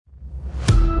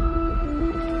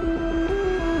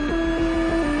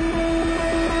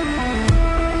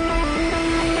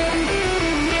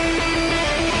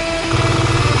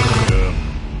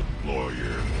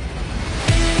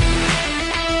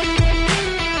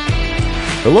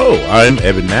Hello, I'm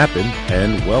Evan Mappin,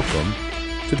 and welcome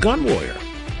to Gun Warrior.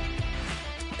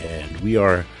 And we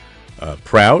are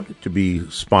proud to be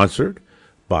sponsored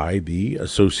by the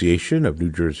Association of New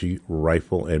Jersey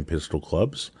Rifle and Pistol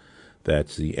Clubs.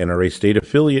 That's the NRA state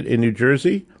affiliate in New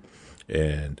Jersey.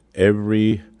 And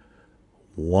every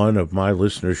one of my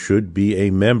listeners should be a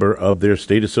member of their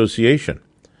state association.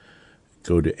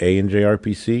 Go to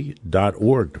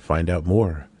anjrpc.org to find out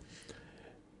more.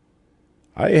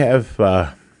 I have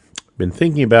been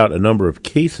thinking about a number of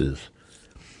cases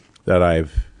that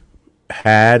I've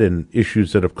had and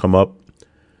issues that have come up,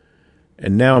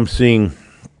 and now I'm seeing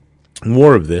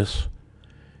more of this,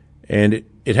 and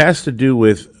it has to do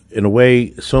with, in a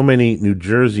way, so many New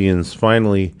Jerseyans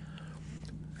finally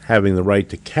having the right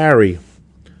to carry,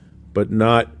 but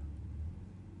not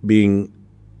being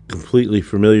completely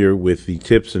familiar with the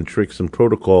tips and tricks and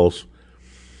protocols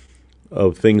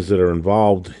of things that are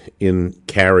involved in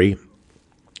carry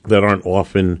that aren't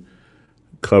often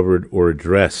covered or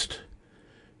addressed.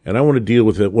 And I want to deal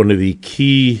with one of the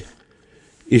key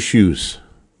issues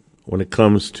when it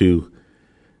comes to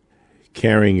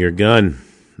carrying your gun,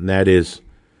 and that is,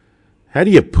 how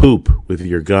do you poop with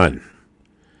your gun?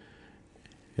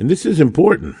 And this is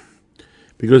important,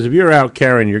 because if you're out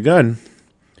carrying your gun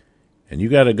and you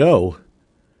got to go,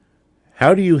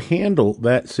 how do you handle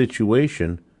that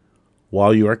situation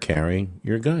while you are carrying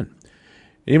your gun?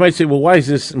 And you might say, well, why is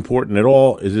this important at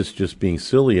all? Is this just being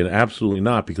silly? And absolutely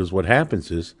not, because what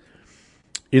happens is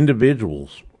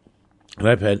individuals, and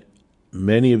I've had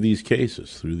many of these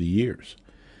cases through the years,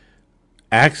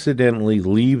 accidentally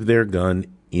leave their gun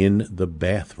in the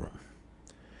bathroom.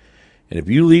 And if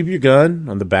you leave your gun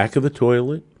on the back of the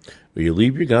toilet, or you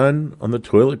leave your gun on the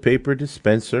toilet paper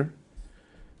dispenser,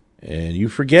 and you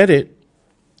forget it,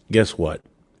 guess what?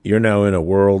 You're now in a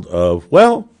world of,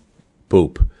 well,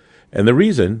 poop. And the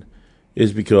reason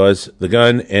is because the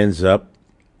gun ends up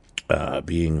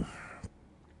being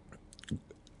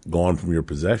gone from your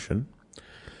possession.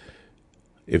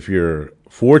 If you're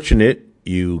fortunate,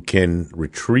 you can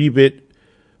retrieve it.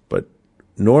 But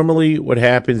normally what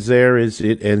happens there is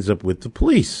it ends up with the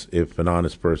police if an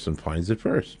honest person finds it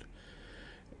first.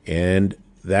 And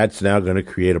that's now going to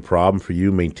create a problem for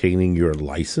you maintaining your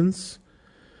license.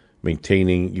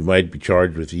 You might be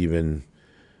charged with even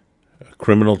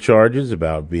criminal charges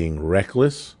about being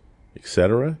reckless,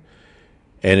 etc.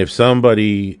 And if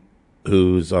somebody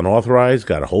who's unauthorized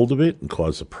got a hold of it and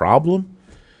caused a problem,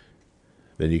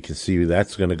 then you can see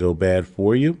that's going to go bad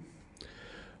for you.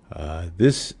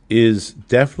 This is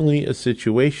definitely a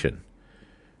situation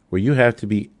where you have to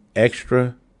be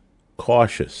extra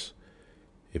cautious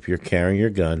if you're carrying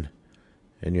your gun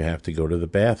and you have to go to the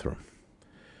bathroom.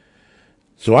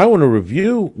 So I want to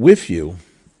review with you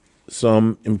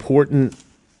some important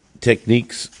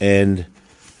techniques and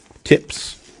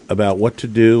tips about what to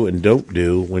do and don't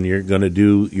do when you're going to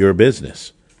do your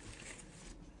business.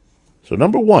 So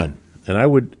number one, and I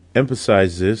would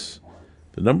emphasize this,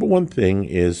 the number one thing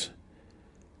is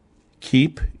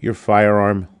keep your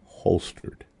firearm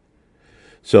holstered.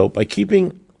 So by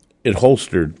keeping it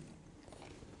holstered,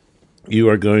 you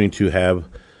are going to have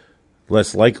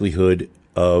less likelihood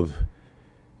of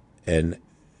an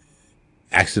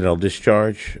accidental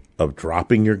discharge, of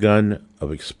dropping your gun,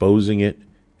 of exposing it,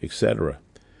 etc.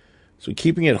 So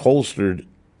keeping it holstered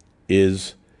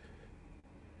is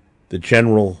the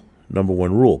general number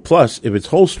one rule. Plus, if it's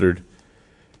holstered,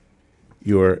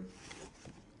 you're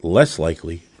less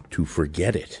likely to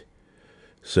forget it.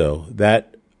 So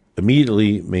that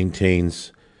immediately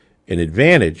maintains an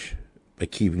advantage by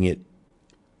keeping it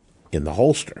in the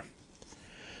holster.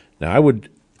 Now, I would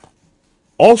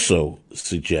also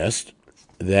suggest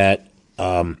that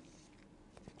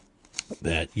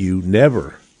that you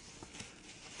never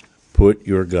put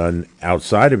your gun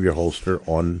outside of your holster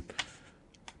on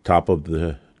top of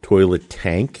the toilet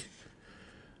tank.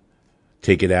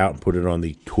 Take it out and put it on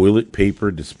the toilet paper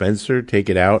dispenser. Take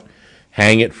it out,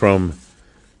 hang it from,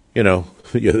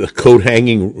 the coat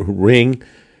hanging ring.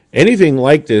 Anything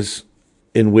like this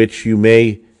in which you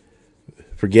may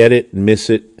forget it,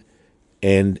 miss it,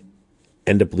 and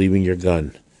end up leaving your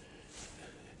gun.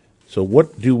 So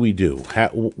what do we do?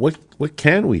 What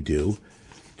can we do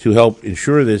to help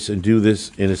ensure this and do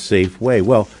this in a safe way?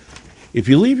 Well, if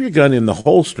you leave your gun in the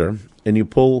holster and you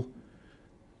pull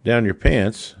down your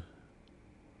pants,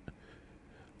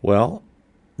 well,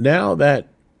 now that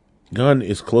gun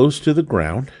is close to the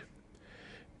ground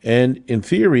and in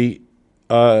theory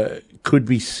could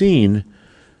be seen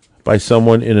by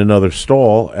someone in another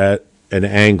stall at an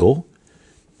angle,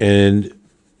 and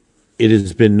it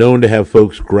has been known to have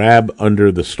folks grab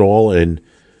under the stall and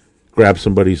grab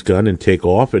somebody's gun and take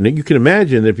off. And you can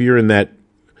imagine if you're in that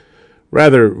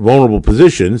rather vulnerable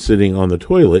position, sitting on the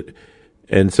toilet,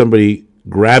 and somebody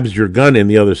grabs your gun in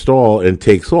the other stall and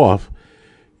takes off,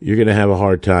 you're going to have a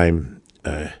hard time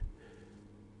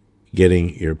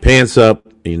getting your pants up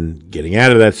and getting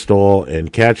out of that stall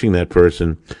and catching that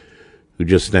person who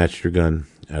just snatched your gun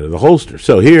out of the holster.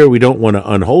 So here we don't want to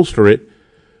unholster it,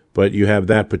 but you have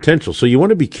that potential. So you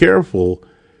want to be careful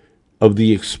of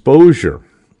the exposure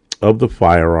of the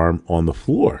firearm on the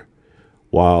floor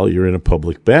while you're in a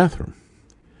public bathroom.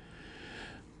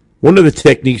 One of the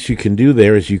techniques you can do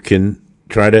there is you can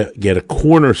try to get a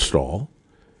corner stall,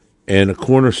 and a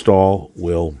corner stall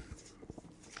will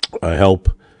help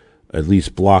at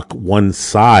least block one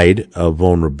side of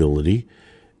vulnerability.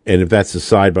 And if that's the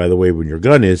side, by the way, when your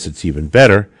gun is, it's even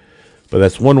better. But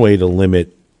that's one way to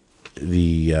limit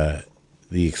the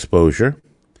exposure.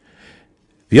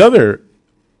 The other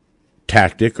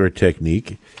tactic or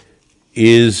technique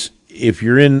is if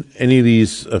you're in any of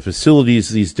these facilities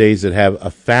these days that have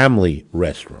a family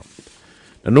restroom.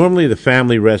 Now, normally the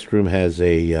family restroom has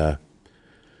a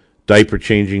diaper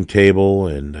changing table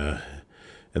and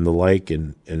the like,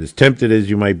 and as tempted as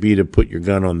you might be to put your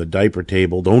gun on the diaper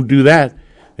table, don't do that.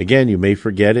 Again, you may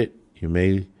forget it.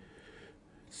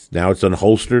 Now it's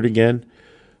unholstered again.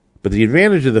 But the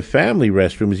advantage of the family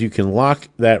restroom is you can lock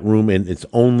that room and it's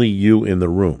only you in the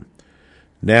room.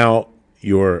 Now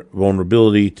your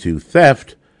vulnerability to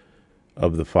theft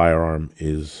of the firearm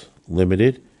is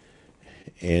limited,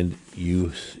 and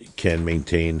you can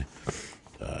maintain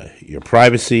your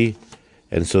privacy.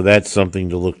 And so that's something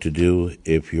to look to do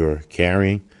if you're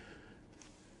carrying.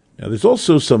 Now, there's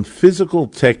also some physical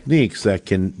techniques that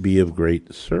can be of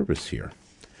great service here.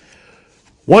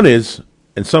 One is,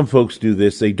 and some folks do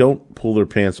this, they don't pull their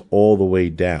pants all the way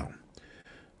down.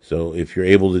 So if you're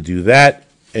able to do that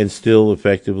and still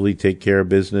effectively take care of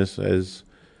business, as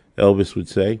Elvis would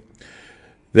say,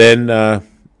 then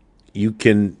you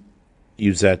can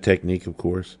use that technique, of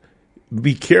course.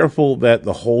 Be careful that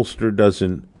the holster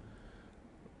doesn't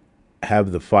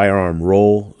have the firearm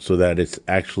roll so that it's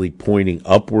actually pointing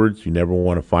upwards. You never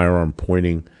want a firearm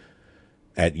pointing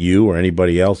at you or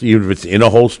anybody else. Even if it's in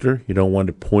a holster, you don't want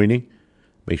it pointing.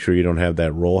 Make sure you don't have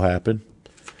that roll happen.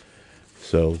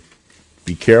 So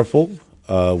be careful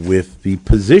with the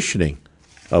positioning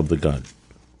of the gun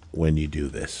when you do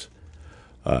this.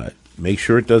 Make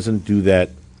sure it doesn't do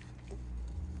that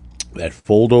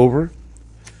fold over.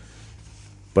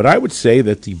 But I would say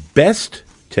that the best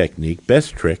technique,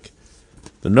 best trick,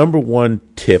 the number one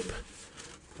tip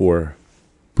for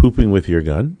pooping with your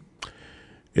gun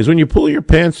is when you pull your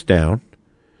pants down,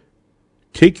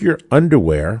 take your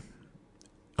underwear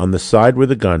on the side where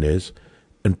the gun is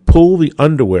and pull the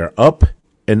underwear up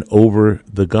and over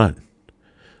the gun,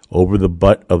 over the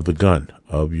butt of the gun,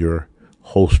 of your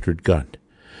holstered gun.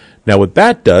 Now what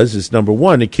that does is, number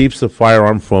one, it keeps the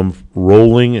firearm from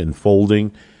rolling and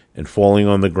folding and falling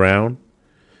on the ground.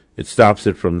 It stops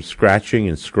it from scratching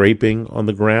and scraping on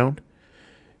the ground.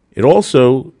 It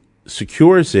also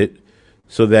secures it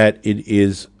so that it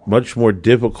is much more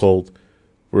difficult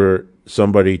for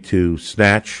somebody to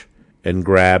snatch and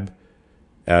grab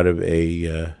out of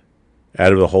the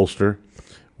holster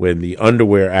when the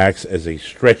underwear acts as a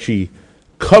stretchy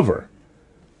cover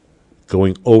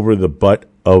going over the butt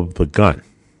of the gun.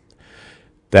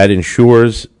 That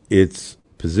ensures its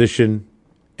position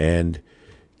and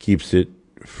keeps it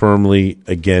firmly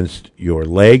against your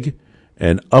leg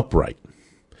and upright.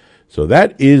 So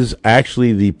that is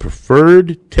actually the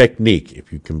preferred technique,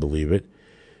 if you can believe it,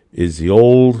 is the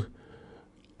old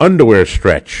underwear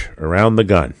stretch around the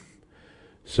gun.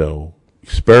 So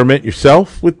experiment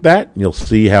yourself with that, and you'll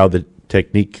see how the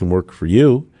technique can work for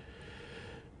you.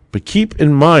 But keep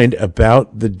in mind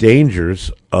about the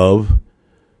dangers of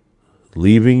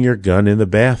leaving your gun in the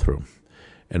bathroom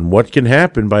and what can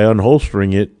happen by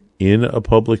unholstering it in a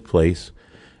public place,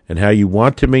 and how you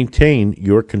want to maintain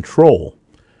your control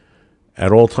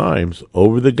at all times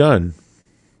over the gun,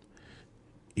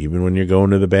 even when you're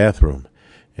going to the bathroom.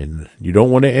 And you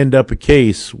don't want to end up a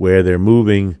case where they're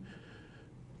moving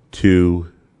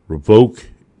to revoke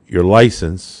your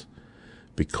license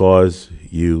because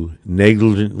you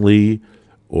negligently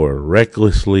or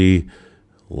recklessly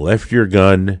left your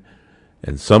gun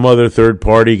and some other third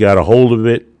party got a hold of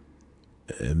it.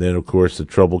 And then, of course, the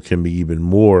trouble can be even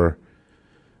more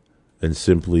than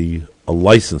simply a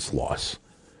license loss.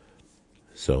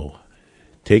 So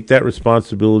take that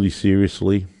responsibility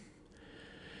seriously.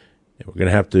 And we're going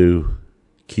to have to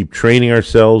keep training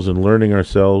ourselves and learning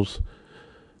ourselves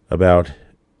about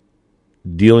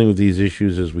dealing with these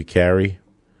issues as we carry.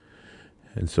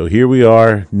 And so here we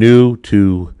are, new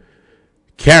to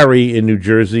carry in New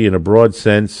Jersey in a broad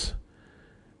sense.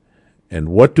 And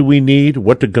what do we need?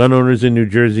 What do gun owners in New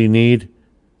Jersey need?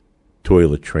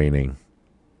 Toilet training.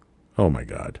 Oh, my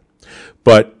God.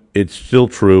 But it's still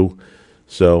true,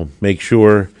 so make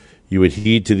sure you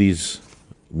adhere to these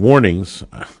warnings.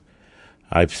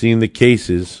 I've seen the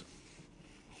cases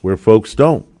where folks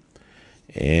don't,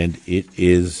 and it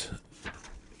is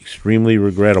extremely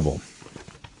regrettable.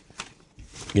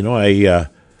 You know, I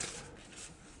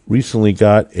recently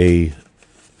got a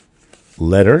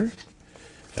letter,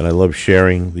 and I love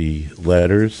sharing the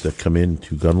letters that come in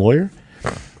to Gun Lawyer.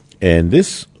 And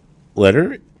this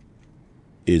letter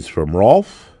is from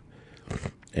Rolf,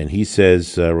 and he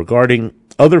says, regarding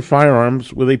other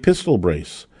firearms with a pistol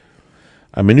brace.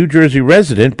 I'm a New Jersey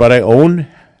resident, but I own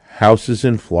houses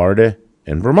in Florida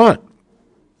and Vermont.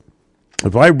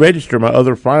 If I register my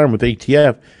other firearm with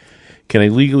ATF, can I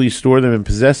legally store them and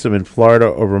possess them in Florida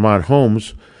or Vermont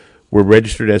homes where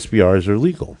registered SBRs are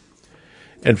legal?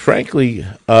 And frankly,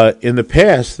 in the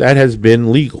past, that has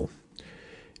been legal.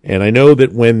 And I know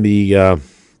that when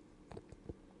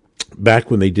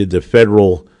back when they did the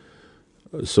federal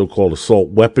so-called assault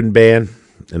weapon ban,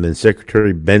 and then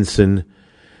Secretary Benson,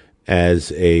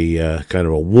 as a kind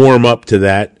of a warm-up to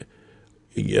that,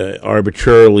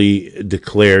 arbitrarily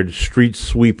declared street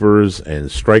sweepers and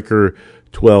Striker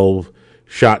 12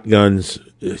 shotguns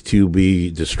to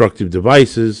be destructive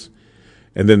devices,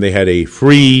 and then they had a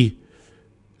free,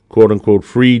 quote-unquote,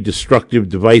 free destructive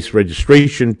device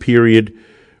registration period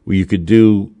where you could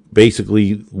do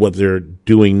basically what they're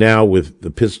doing now with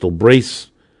the pistol brace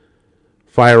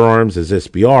firearms as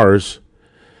SBRs.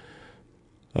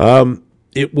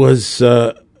 It was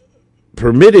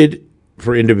permitted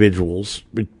for individuals,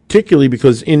 particularly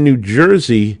because in New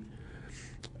Jersey,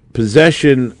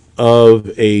 possession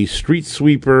of a street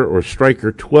sweeper or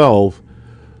Striker 12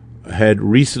 had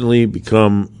recently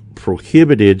become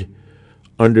prohibited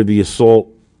under the assault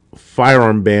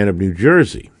firearm ban of New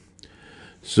Jersey.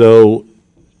 So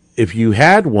if you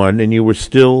had one and you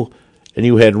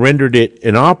had rendered it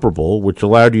inoperable, which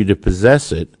allowed you to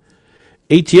possess it,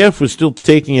 ATF was still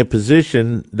taking a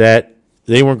position that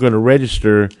they weren't going to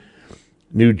register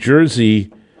New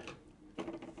Jersey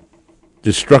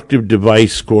destructive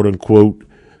device, quote unquote,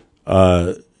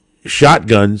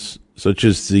 shotguns, such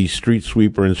as the Street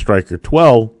Sweeper and Striker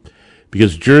 12,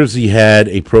 because Jersey had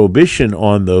a prohibition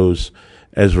on those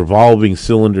as revolving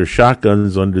cylinder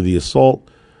shotguns under the assault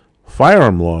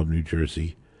firearm law of New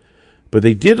Jersey. But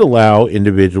they did allow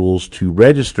individuals to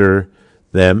register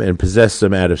them and possess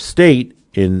them out of state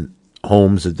in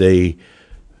homes that they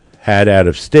had out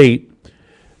of state,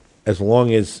 as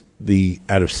long as the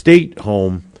out of state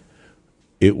home,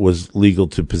 it was legal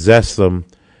to possess them.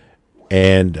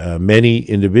 And many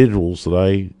individuals that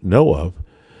I know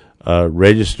of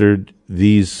registered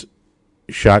these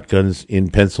shotguns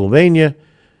in Pennsylvania,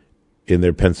 in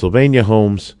their Pennsylvania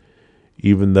homes,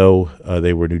 even though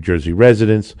they were New Jersey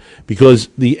residents, because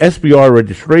the SBR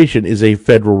registration is a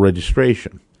federal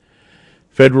registration.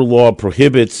 Federal law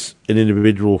prohibits an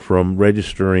individual from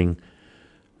registering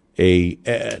a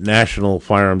National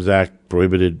Firearms Act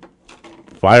prohibited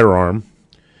firearm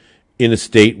in a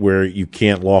state where you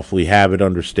can't lawfully have it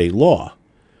under state law.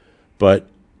 But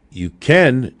you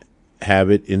can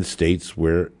have it in states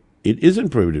where it isn't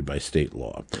prohibited by state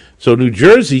law. So New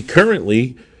Jersey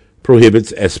currently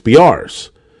prohibits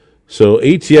SBRs. So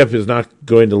ATF is not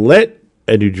going to let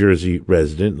a New Jersey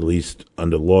resident, at least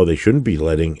under law they shouldn't be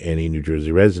letting any New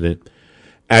Jersey resident,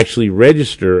 actually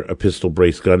register a pistol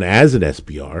brace gun as an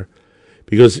SBR,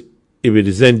 because if it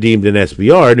is then deemed an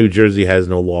SBR, New Jersey has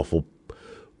no lawful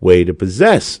way to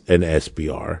possess an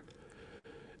SBR.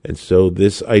 And so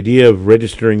this idea of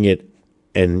registering it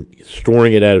and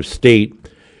storing it out of state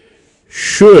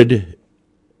should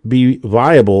be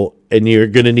viable, and you're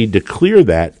going to need to clear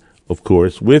that, of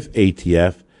course, with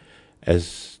ATF,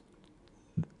 as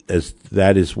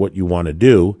that is what you want to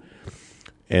do.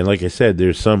 And like I said,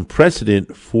 there's some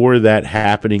precedent for that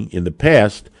happening in the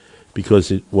past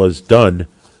because it was done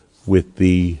with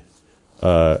the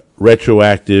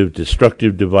retroactive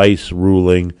destructive device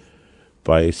ruling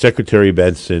by Secretary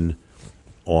Benson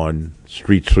on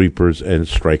street sweepers and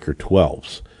Striker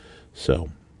 12s.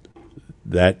 So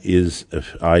that is an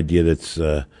idea that's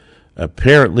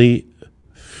apparently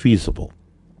feasible.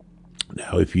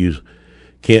 Now, if you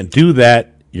can't do that,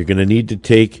 you're going to need to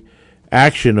take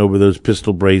action over those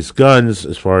pistol brace guns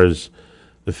as far as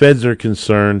the feds are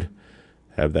concerned.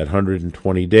 Have that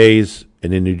 120 days.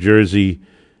 And in New Jersey,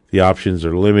 the options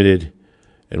are limited,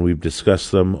 and we've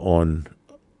discussed them on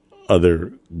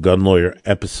other Gun Lawyer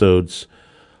episodes.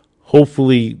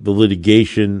 hopefully the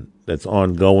litigation that's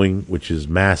ongoing, which is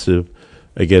massive,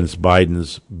 against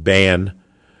Biden's ban,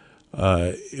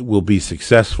 it will be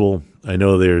successful. I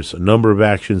know there's a number of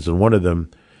actions, and one of them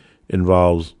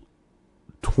involves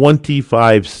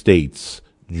 25 states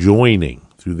joining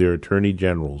through their attorney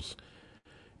generals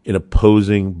in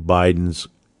opposing Biden's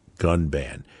gun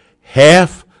ban.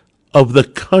 Half of the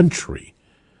country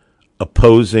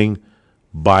opposing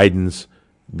Biden's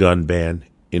gun ban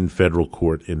in federal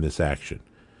court in this action.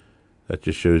 That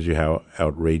just shows you how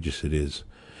outrageous it is.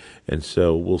 And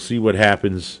so we'll see what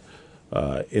happens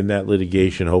in that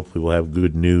litigation. Hopefully we'll have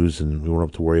good news and we won't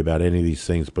have to worry about any of these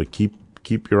things. But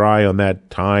keep your eye on that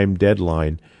time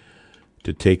deadline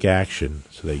to take action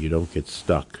so that you don't get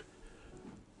stuck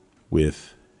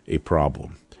with a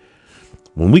problem.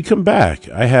 When we come back,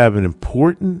 I have an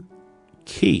important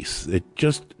case that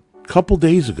just a couple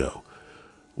days ago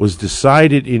was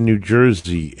decided in New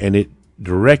Jersey, and it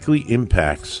directly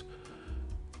impacts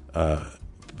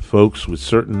folks with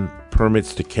certain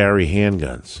permits to carry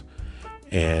handguns.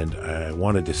 And I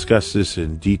want to discuss this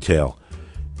in detail.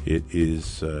 It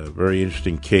is a very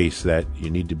interesting case that you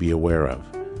need to be aware of.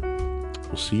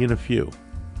 We'll see you in a few.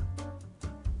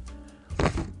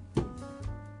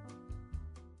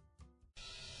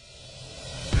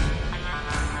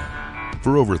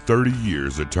 For over 30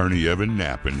 years, attorney Evan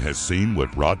Nappen has seen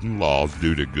what rotten laws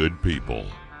do to good people.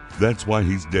 That's why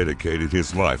he's dedicated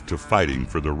his life to fighting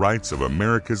for the rights of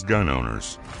America's gun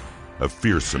owners. A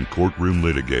fearsome courtroom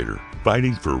litigator,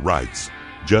 fighting for rights,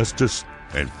 justice,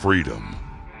 and freedom.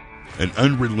 An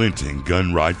unrelenting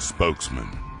gun rights spokesman,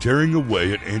 tearing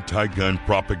away at anti-gun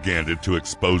propaganda to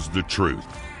expose the truth.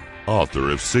 Author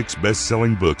of 6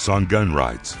 best-selling books on gun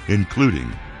rights,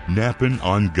 including Nappen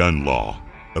on Gun Law,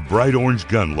 a bright orange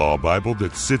gun law Bible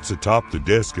that sits atop the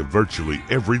desk of virtually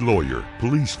every lawyer,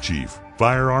 police chief,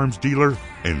 firearms dealer,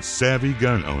 and savvy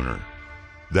gun owner.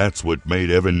 That's what made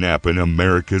Evan Nappen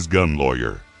America's gun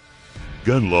lawyer.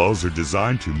 Gun laws are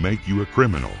designed to make you a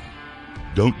criminal.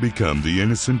 Don't become the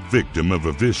innocent victim of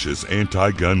a vicious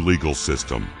anti-gun legal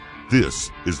system.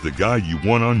 This is the guy you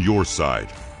want on your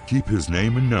side. Keep his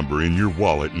name and number in your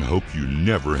wallet and hope you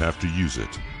never have to use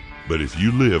it. But if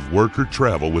you live, work, or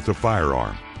travel with a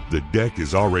firearm, the deck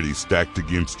is already stacked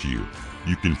against you.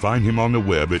 You can find him on the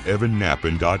web at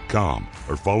evannappen.com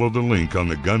or follow the link on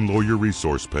the Gun Lawyer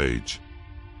resource page.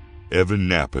 Evan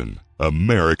Nappen,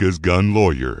 America's gun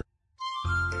lawyer.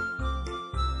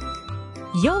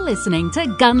 You're listening to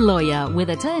Gun Lawyer with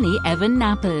attorney Evan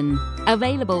Nappen.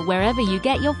 Available wherever you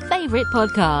get your favorite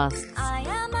podcasts. I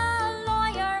am a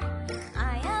lawyer.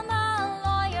 I am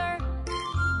a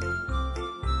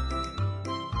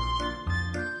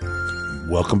lawyer.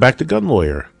 Welcome back to Gun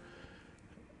Lawyer.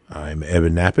 I'm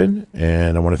Evan Nappen,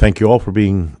 and I want to thank you all for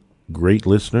being great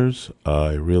listeners.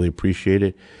 I really appreciate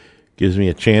it. Gives me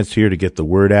a chance here to get the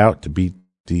word out, to beat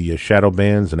the shadow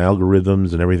bans and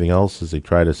algorithms and everything else as they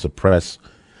try to suppress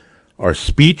our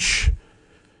speech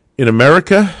in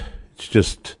America. It's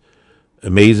just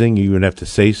amazing you even have to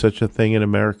say such a thing in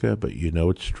America, but you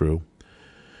know it's true.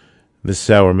 This is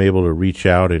how I'm able to reach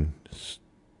out and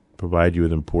provide you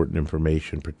with important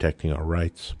information protecting our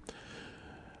rights.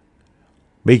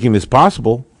 Making this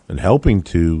possible and helping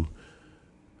to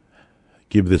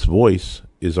give this voice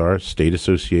is our state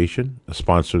association, a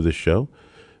sponsor of this show,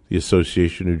 the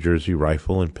Association of New Jersey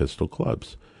Rifle and Pistol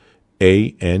Clubs,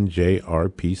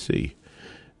 ANJRPC.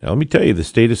 Now, let me tell you, the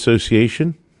state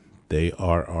association, they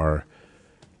are our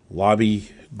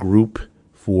lobby group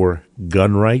for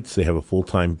gun rights. They have a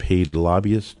full-time paid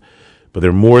lobbyist, but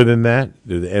they're more than that.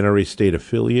 They're the NRA state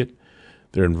affiliate.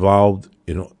 They're involved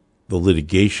in the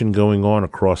litigation going on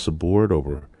across the board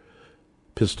over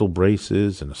pistol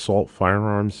braces and assault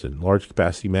firearms and large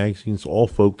capacity magazines, all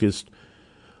focused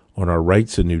on our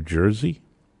rights in New Jersey.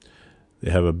 They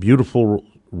have a beautiful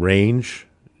range,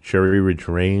 Cherry Ridge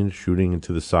Range, shooting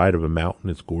into the side of a mountain.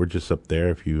 It's gorgeous up there.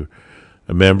 If you're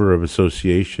a member of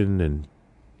association and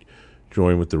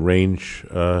join with the range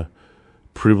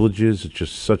privileges, it's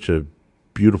just such a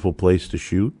beautiful place to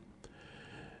shoot.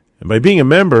 And by being a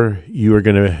member, you are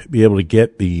going to be able to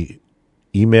get the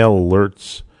email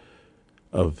alerts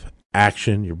of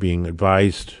action. You're being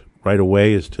advised right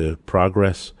away as to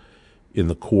progress in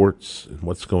the courts and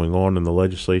what's going on in the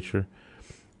legislature.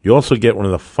 You also get one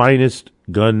of the finest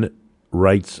gun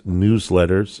rights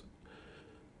newsletters.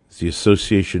 It's the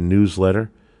Association newsletter.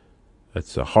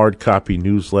 That's a hard copy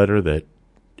newsletter that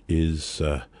is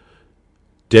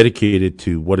dedicated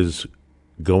to what is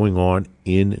going on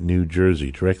in New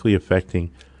Jersey, directly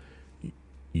affecting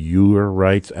your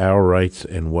rights, our rights,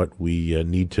 and what we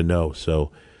need to know.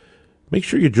 So make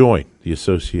sure you join the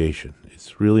association. It's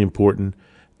It's really important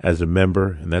as a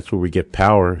member, and that's where we get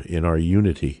power in our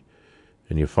unity.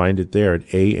 And you find it there at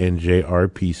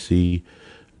anjrpc.org.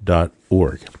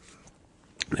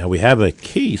 Now, we have a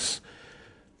case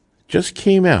just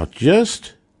came out,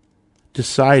 just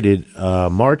decided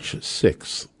March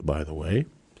 6th, by the way.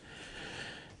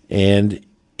 And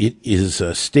it is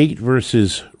State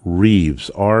versus Reeves,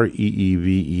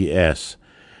 Reeves.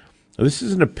 Now, this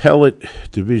is an appellate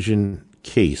division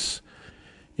case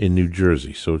in New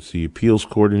Jersey. So it's the appeals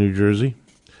court in New Jersey.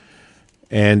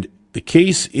 And the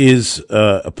case is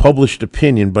a published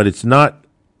opinion, but it's not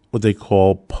what they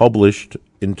call published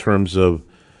in terms of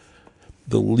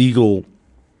the legal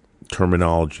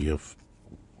terminology of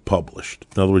published.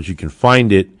 In other words, you can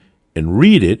find it and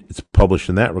read it. It's published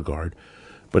in that regard,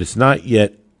 but it's not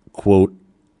yet, quote,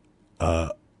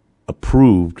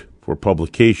 approved for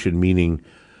publication, meaning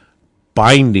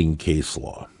binding case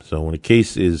law. So when a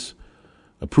case is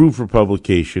approved for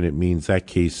publication, it means that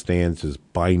case stands as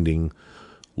binding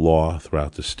law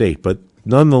throughout the state. But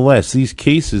nonetheless, these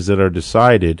cases that are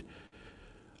decided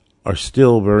are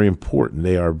still very important.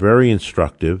 They are very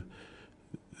instructive.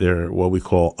 They're what we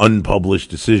call unpublished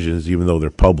decisions, even though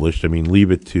they're published. I mean, leave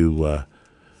it to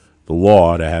the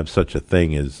law to have such a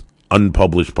thing as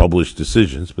published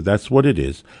decisions, but that's what it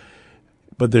is.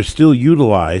 But they're still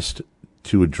utilized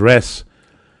to address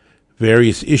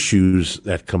various issues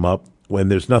that come up when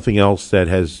there's nothing else that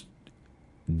has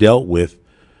dealt with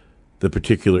the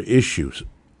particular issues.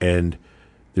 And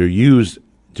they're used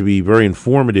to be very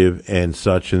informative and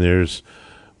such. And there's,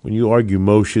 when you argue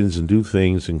motions and do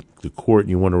things in the court and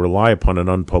you want to rely upon an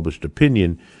unpublished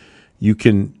opinion, you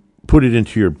can put it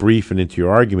into your brief and into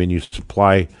your argument. You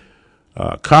supply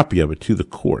a copy of it to the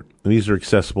court. And these are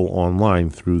accessible online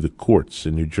through the courts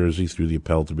in New Jersey, through the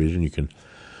appellate division. You can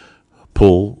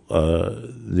pull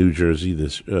New Jersey,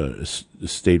 this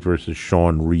State versus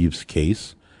Sean Reeves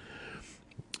case.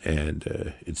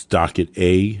 And it's docket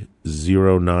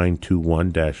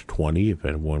A0921-20 if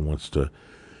anyone wants to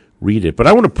read it. But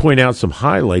I want to point out some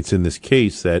highlights in this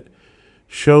case that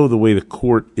show the way the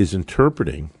court is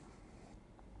interpreting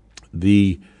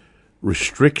the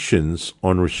restrictions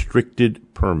on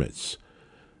restricted permits.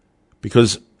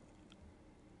 Because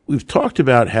we've talked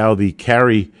about how the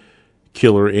Carrie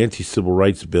Killer anti-civil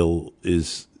rights bill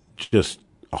is just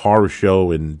a horror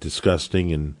show and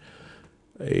disgusting and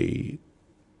a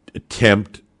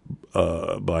attempt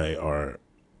by our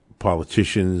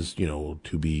politicians,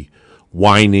 to be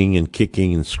whining and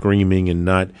kicking and screaming and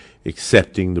not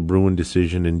accepting the Bruen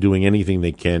decision and doing anything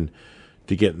they can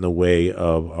to get in the way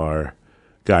of our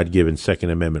God-given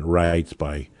Second Amendment rights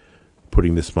by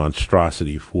putting this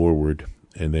monstrosity forward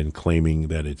and then claiming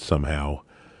that it's somehow,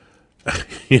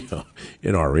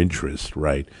 in our interest,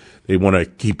 right? They want to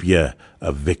keep you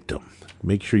a victim.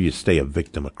 Make sure you stay a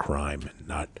victim of crime and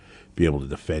not be able to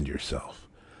defend yourself.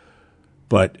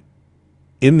 But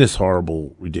in this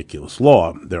horrible, ridiculous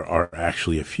law, there are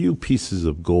actually a few pieces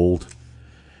of gold.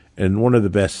 And one of the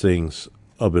best things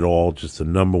of it all, just the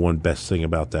number one best thing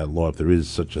about that law, if there is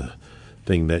such a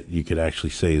thing that you could actually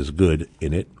say is good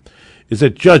in it, is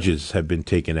that judges have been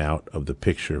taken out of the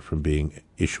picture from being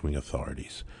issuing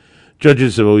authorities.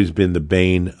 Judges have always been the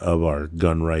bane of our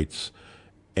gun rights,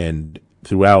 and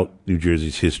throughout New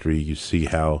Jersey's history, you see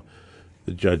how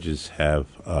the judges have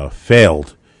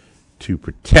failed to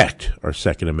protect our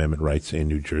Second Amendment rights in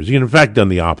New Jersey, and in fact done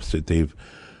the opposite. They've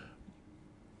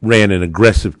ran an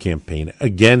aggressive campaign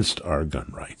against our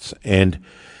gun rights. And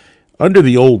under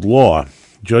the old law,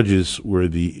 judges were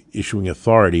the issuing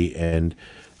authority, and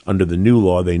under the new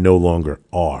law, they no longer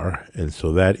are. And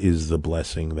so that is the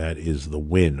blessing, that is the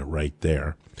win right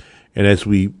there. And as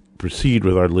we proceed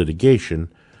with our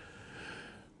litigation,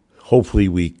 hopefully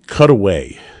we cut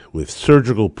away with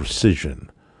surgical precision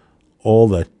all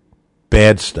the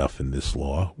bad stuff in this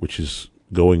law, which is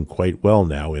going quite well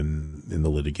now in the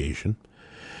litigation.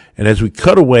 And as we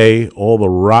cut away all the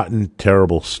rotten,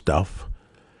 terrible stuff,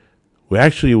 we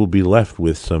actually will be left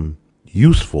with some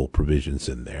useful provisions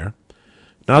in there,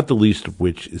 not the least of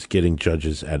which is getting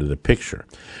judges out of the picture.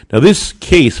 Now, this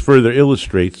case further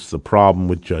illustrates the problem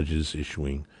with judges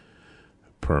issuing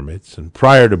permits. And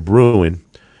prior to Bruen,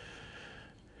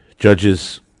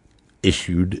 judges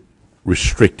issued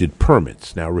restricted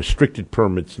permits. Now, restricted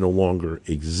permits no longer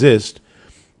exist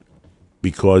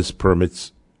because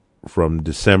permits from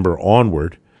December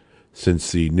onward,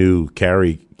 since the new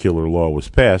Carrie Killer law was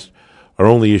passed, are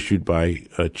only issued by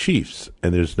chiefs,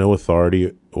 and there's no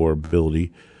authority or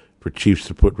ability for chiefs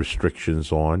to put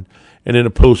restrictions on. And in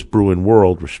a post-Bruen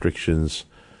world, restrictions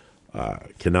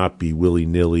cannot be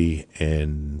willy-nilly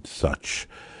and such.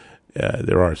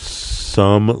 There are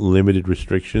some limited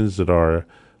restrictions that are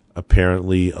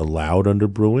apparently allowed under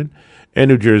Bruin, and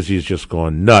New Jersey has just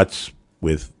gone nuts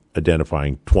with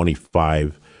identifying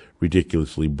 25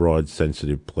 ridiculously broad,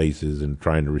 sensitive places and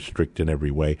trying to restrict in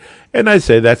every way. And I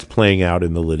say that's playing out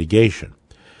in the litigation.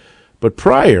 But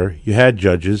prior, you had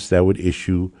judges that would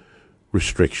issue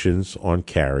restrictions on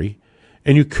carry,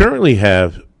 and you currently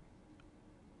have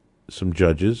some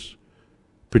judges,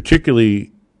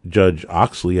 particularly Judge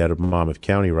Oxley out of Monmouth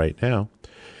County right now,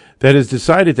 that has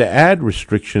decided to add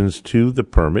restrictions to the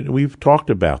permit, and we've talked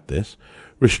about this,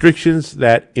 restrictions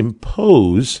that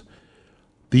impose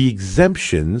the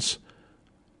exemptions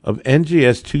of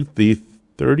NJS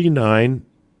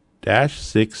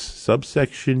 239-6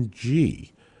 subsection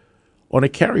G on a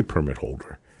carry permit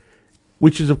holder,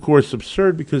 which is, of course,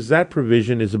 absurd because that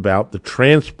provision is about the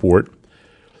transport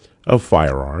of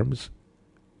firearms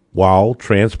while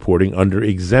transporting under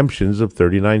exemptions of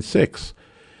 39-6.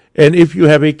 And if you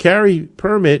have a carry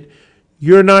permit,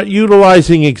 you're not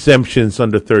utilizing exemptions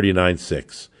under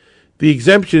 39-6. The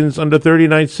exemptions under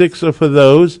 39-6 are for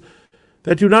those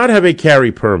that do not have a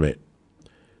carry permit.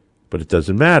 But it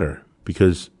doesn't matter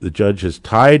because the judge has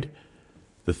tied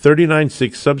the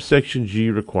 39-6 subsection G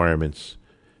requirements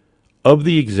of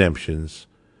the exemptions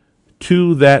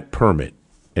to that permit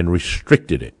and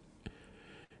restricted it.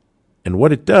 And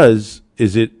what it does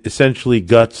is it essentially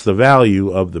guts the value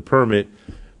of the permit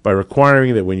by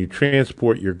requiring that when you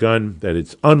transport your gun that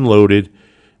it's unloaded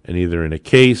and either in a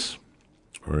case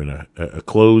or in a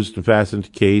closed and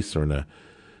fastened case or in a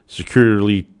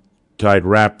securely tied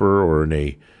wrapper or in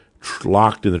a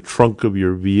locked in the trunk of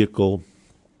your vehicle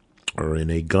or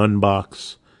in a gun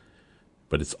box,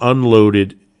 but it's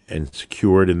unloaded and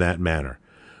secured in that manner.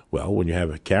 Well, when you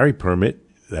have a carry permit,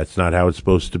 that's not how it's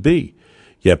supposed to be.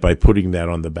 Yet by putting that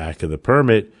on the back of the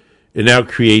permit, it now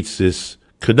creates this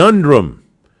conundrum.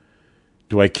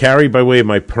 Do I carry by way of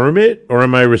my permit, or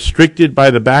am I restricted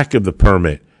by the back of the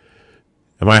permit?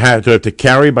 Do I have to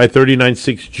carry by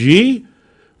 39-6G,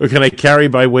 or can I carry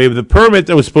by way of the permit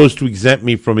that was supposed to exempt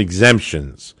me from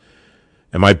exemptions?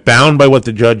 Am I bound by what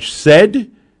the judge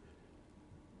said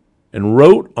and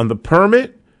wrote on the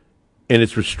permit and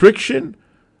its restriction,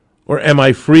 or am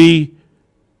I free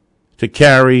to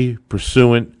carry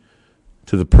pursuant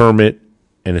to the permit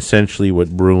and essentially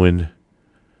what Bruin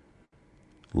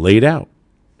laid out?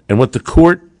 And what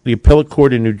the appellate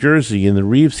court in New Jersey in the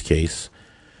Reeves case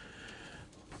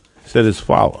said as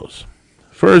follows.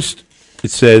 First,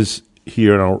 it says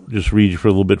here, and I'll just read you for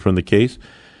a little bit from the case,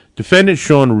 Defendant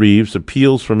Sean Reeves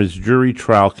appeals from his jury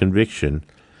trial conviction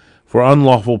for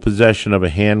unlawful possession of a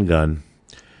handgun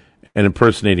and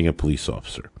impersonating a police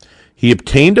officer. He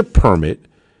obtained a permit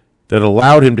that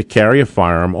allowed him to carry a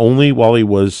firearm only while he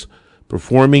was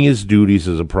performing his duties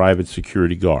as a private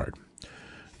security guard.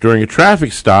 During a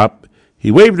traffic stop, he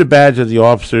waved a badge at the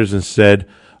officers and said,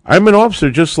 "I'm an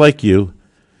officer just like you."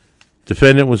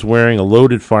 Defendant was wearing a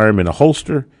loaded firearm in a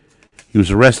holster. He was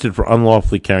arrested for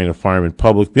unlawfully carrying a firearm in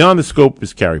public beyond the scope of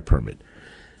his carry permit.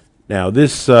 Now,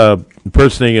 this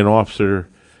impersonating an officer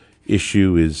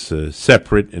issue is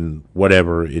separate and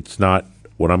whatever. It's not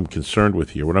what I'm concerned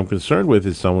with here. What I'm concerned with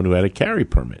is someone who had a carry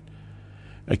permit.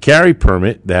 A carry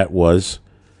permit that was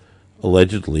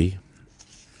allegedly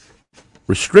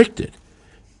restricted.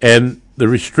 And the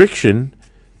restriction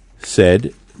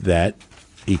said that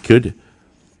he could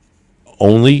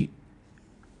only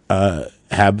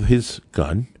have his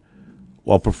gun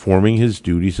while performing his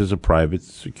duties as a private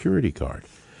security guard.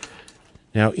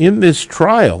 Now, in this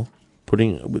trial,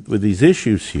 with these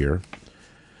issues here,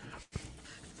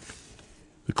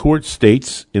 the court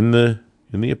states in the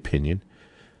opinion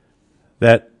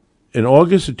that in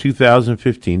August of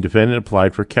 2015, defendant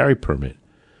applied for a carry permit.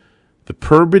 The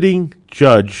permitting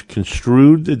judge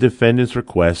construed the defendant's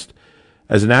request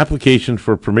as an application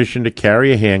for permission to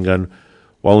carry a handgun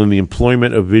while in the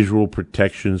employment of visual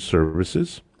protection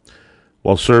services,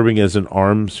 while serving as an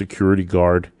armed security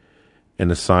guard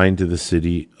and assigned to the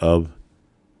city of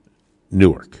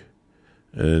Newark.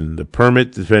 And the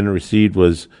permit the defendant received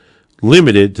was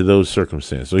limited to those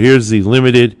circumstances. So here's the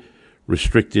limited,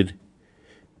 restricted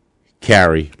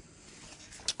carry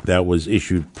that was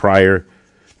issued prior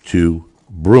to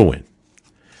Bruin.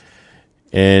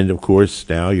 And, of course,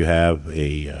 now you have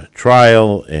a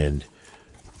trial, and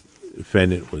the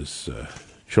defendant was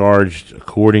charged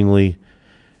accordingly.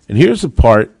 And here's the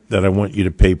part that I want you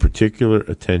to pay particular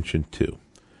attention to.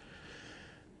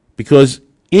 Because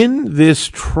in this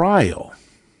trial,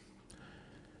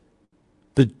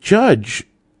 the judge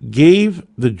gave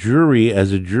the jury,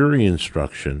 as a jury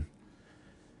instruction,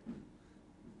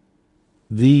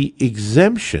 the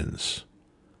exemptions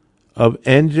of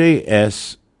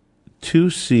NJS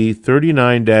 2C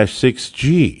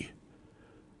 39-6G.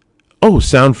 Oh,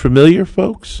 sound familiar,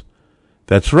 folks?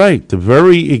 That's right, the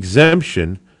very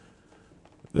exemption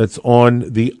that's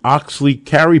on the Oxley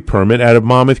carry permit out of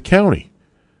Monmouth County.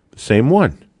 The same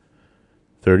one,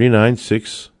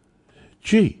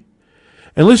 39-6G.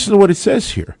 And listen to what it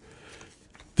says here.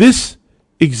 This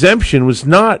exemption was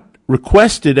not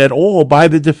requested at all by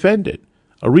the defendant.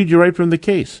 I'll read you right from the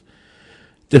case.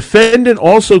 Defendant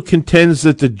also contends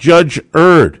that the judge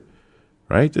erred,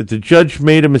 right? That the judge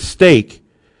made a mistake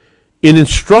in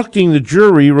instructing the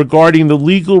jury regarding the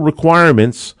legal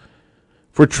requirements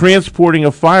for transporting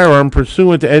a firearm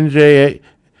pursuant to NJSA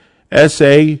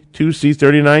 2C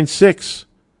 39-6.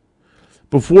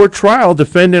 Before trial,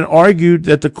 defendant argued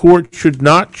that the court should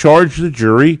not charge the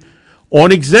jury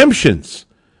on exemptions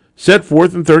set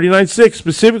forth in 39-6.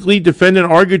 Specifically,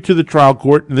 defendant argued to the trial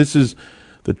court, and this is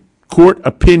the court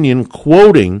opinion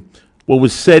quoting what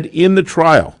was said in the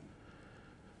trial.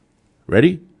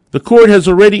 Ready? The court has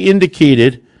already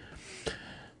indicated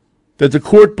that the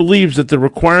court believes that the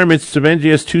requirements of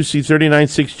NJS 2C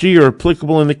 39-6G are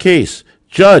applicable in the case.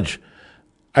 Judge,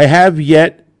 I have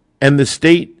yet, and the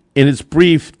state in its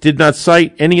brief did not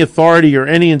cite any authority or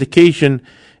any indication,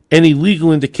 any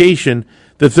legal indication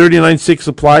that 39-6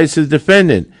 applies to the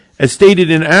defendant. As stated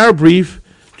in our brief,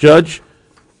 Judge,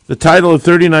 the title of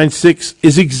 39-6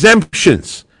 is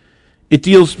exemptions. It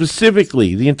deals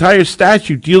specifically, the entire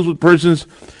statute deals with persons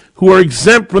who are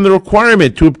exempt from the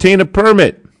requirement to obtain a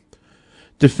permit.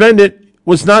 Defendant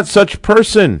was not such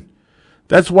person.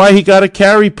 That's why he got a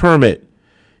carry permit.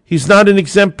 He's not an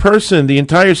exempt person. The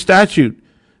entire statute,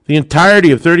 the entirety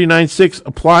of 39-6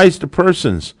 applies to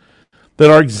persons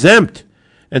that are exempt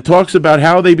and talks about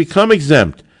how they become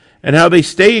exempt and how they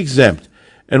stay exempt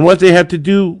and what they have to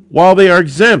do while they are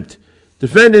exempt.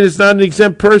 Defendant is not an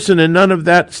exempt person, and none of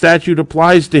that statute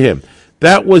applies to him.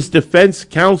 That was defense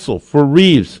counsel for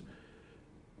Reeves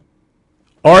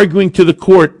arguing to the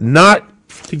court not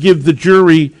to give the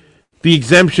jury the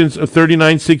exemptions of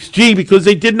 39-6G because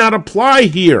they did not apply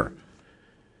here.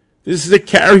 This is a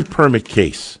carry permit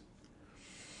case,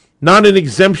 not an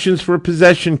exemptions for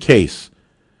possession case.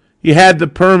 You had the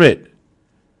permit.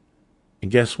 And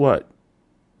guess what?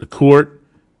 The court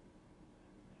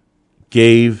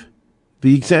gave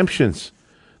the exemptions.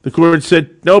 The court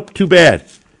said, nope, too bad.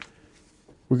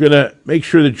 We're going to make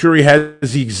sure the jury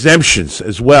has the exemptions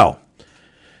as well.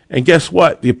 And guess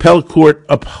what? The appellate court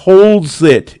upholds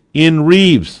it in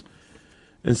Reeves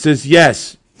and says,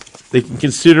 yes, they can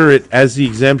consider it as the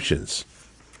exemptions.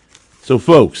 So,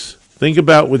 folks, think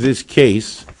about what this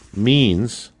case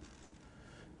means.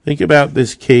 Think about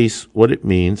this case, what it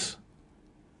means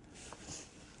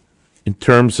in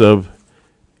terms of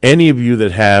any of you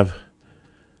that have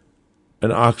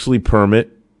an Oxley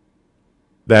permit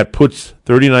that puts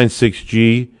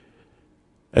 39-6G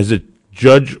as a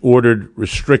judge-ordered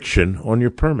restriction on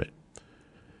your permit.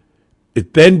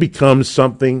 It then becomes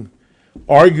something,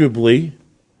 arguably,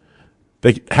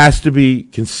 that has to be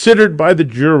considered by the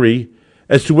jury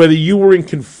as to whether you were in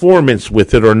conformance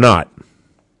with it or not.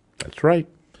 That's right.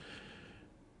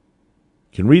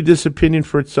 You can read this opinion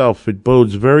for itself. It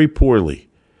bodes very poorly.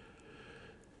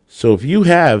 So if you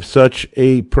have such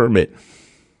a permit,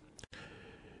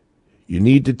 you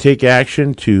need to take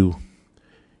action to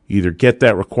either get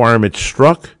that requirement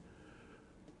struck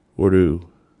or to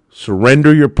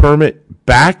surrender your permit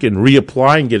back and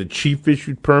reapply and get a chief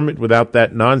issued permit without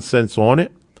that nonsense on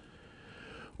it,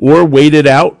 or wait it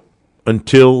out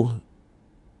until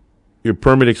your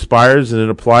permit expires and then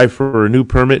apply for a new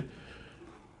permit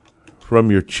from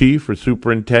your chief or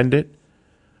superintendent.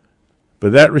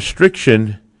 But that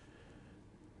restriction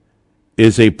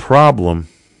is a problem,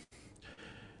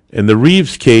 and the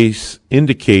Reeves case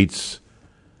indicates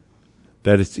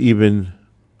that it's even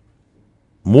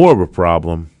more of a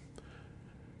problem.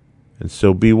 And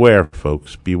so beware,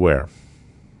 folks, beware.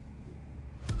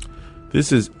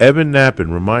 This is Evan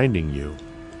Nappen reminding you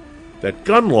that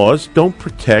gun laws don't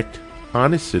protect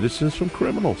honest citizens from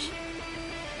criminals.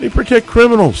 They protect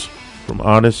criminals from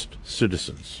honest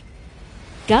citizens.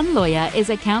 Gun Lawyer is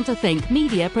a Counterthink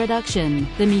media production.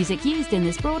 The music used in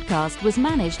this broadcast was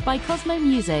managed by Cosmo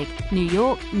Music, New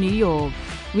York, New York.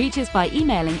 Reach us by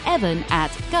emailing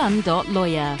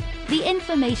evan@gun.lawyer. The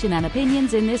information and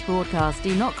opinions in this broadcast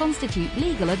do not constitute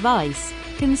legal advice.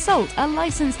 Consult a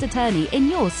licensed attorney in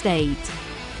your state.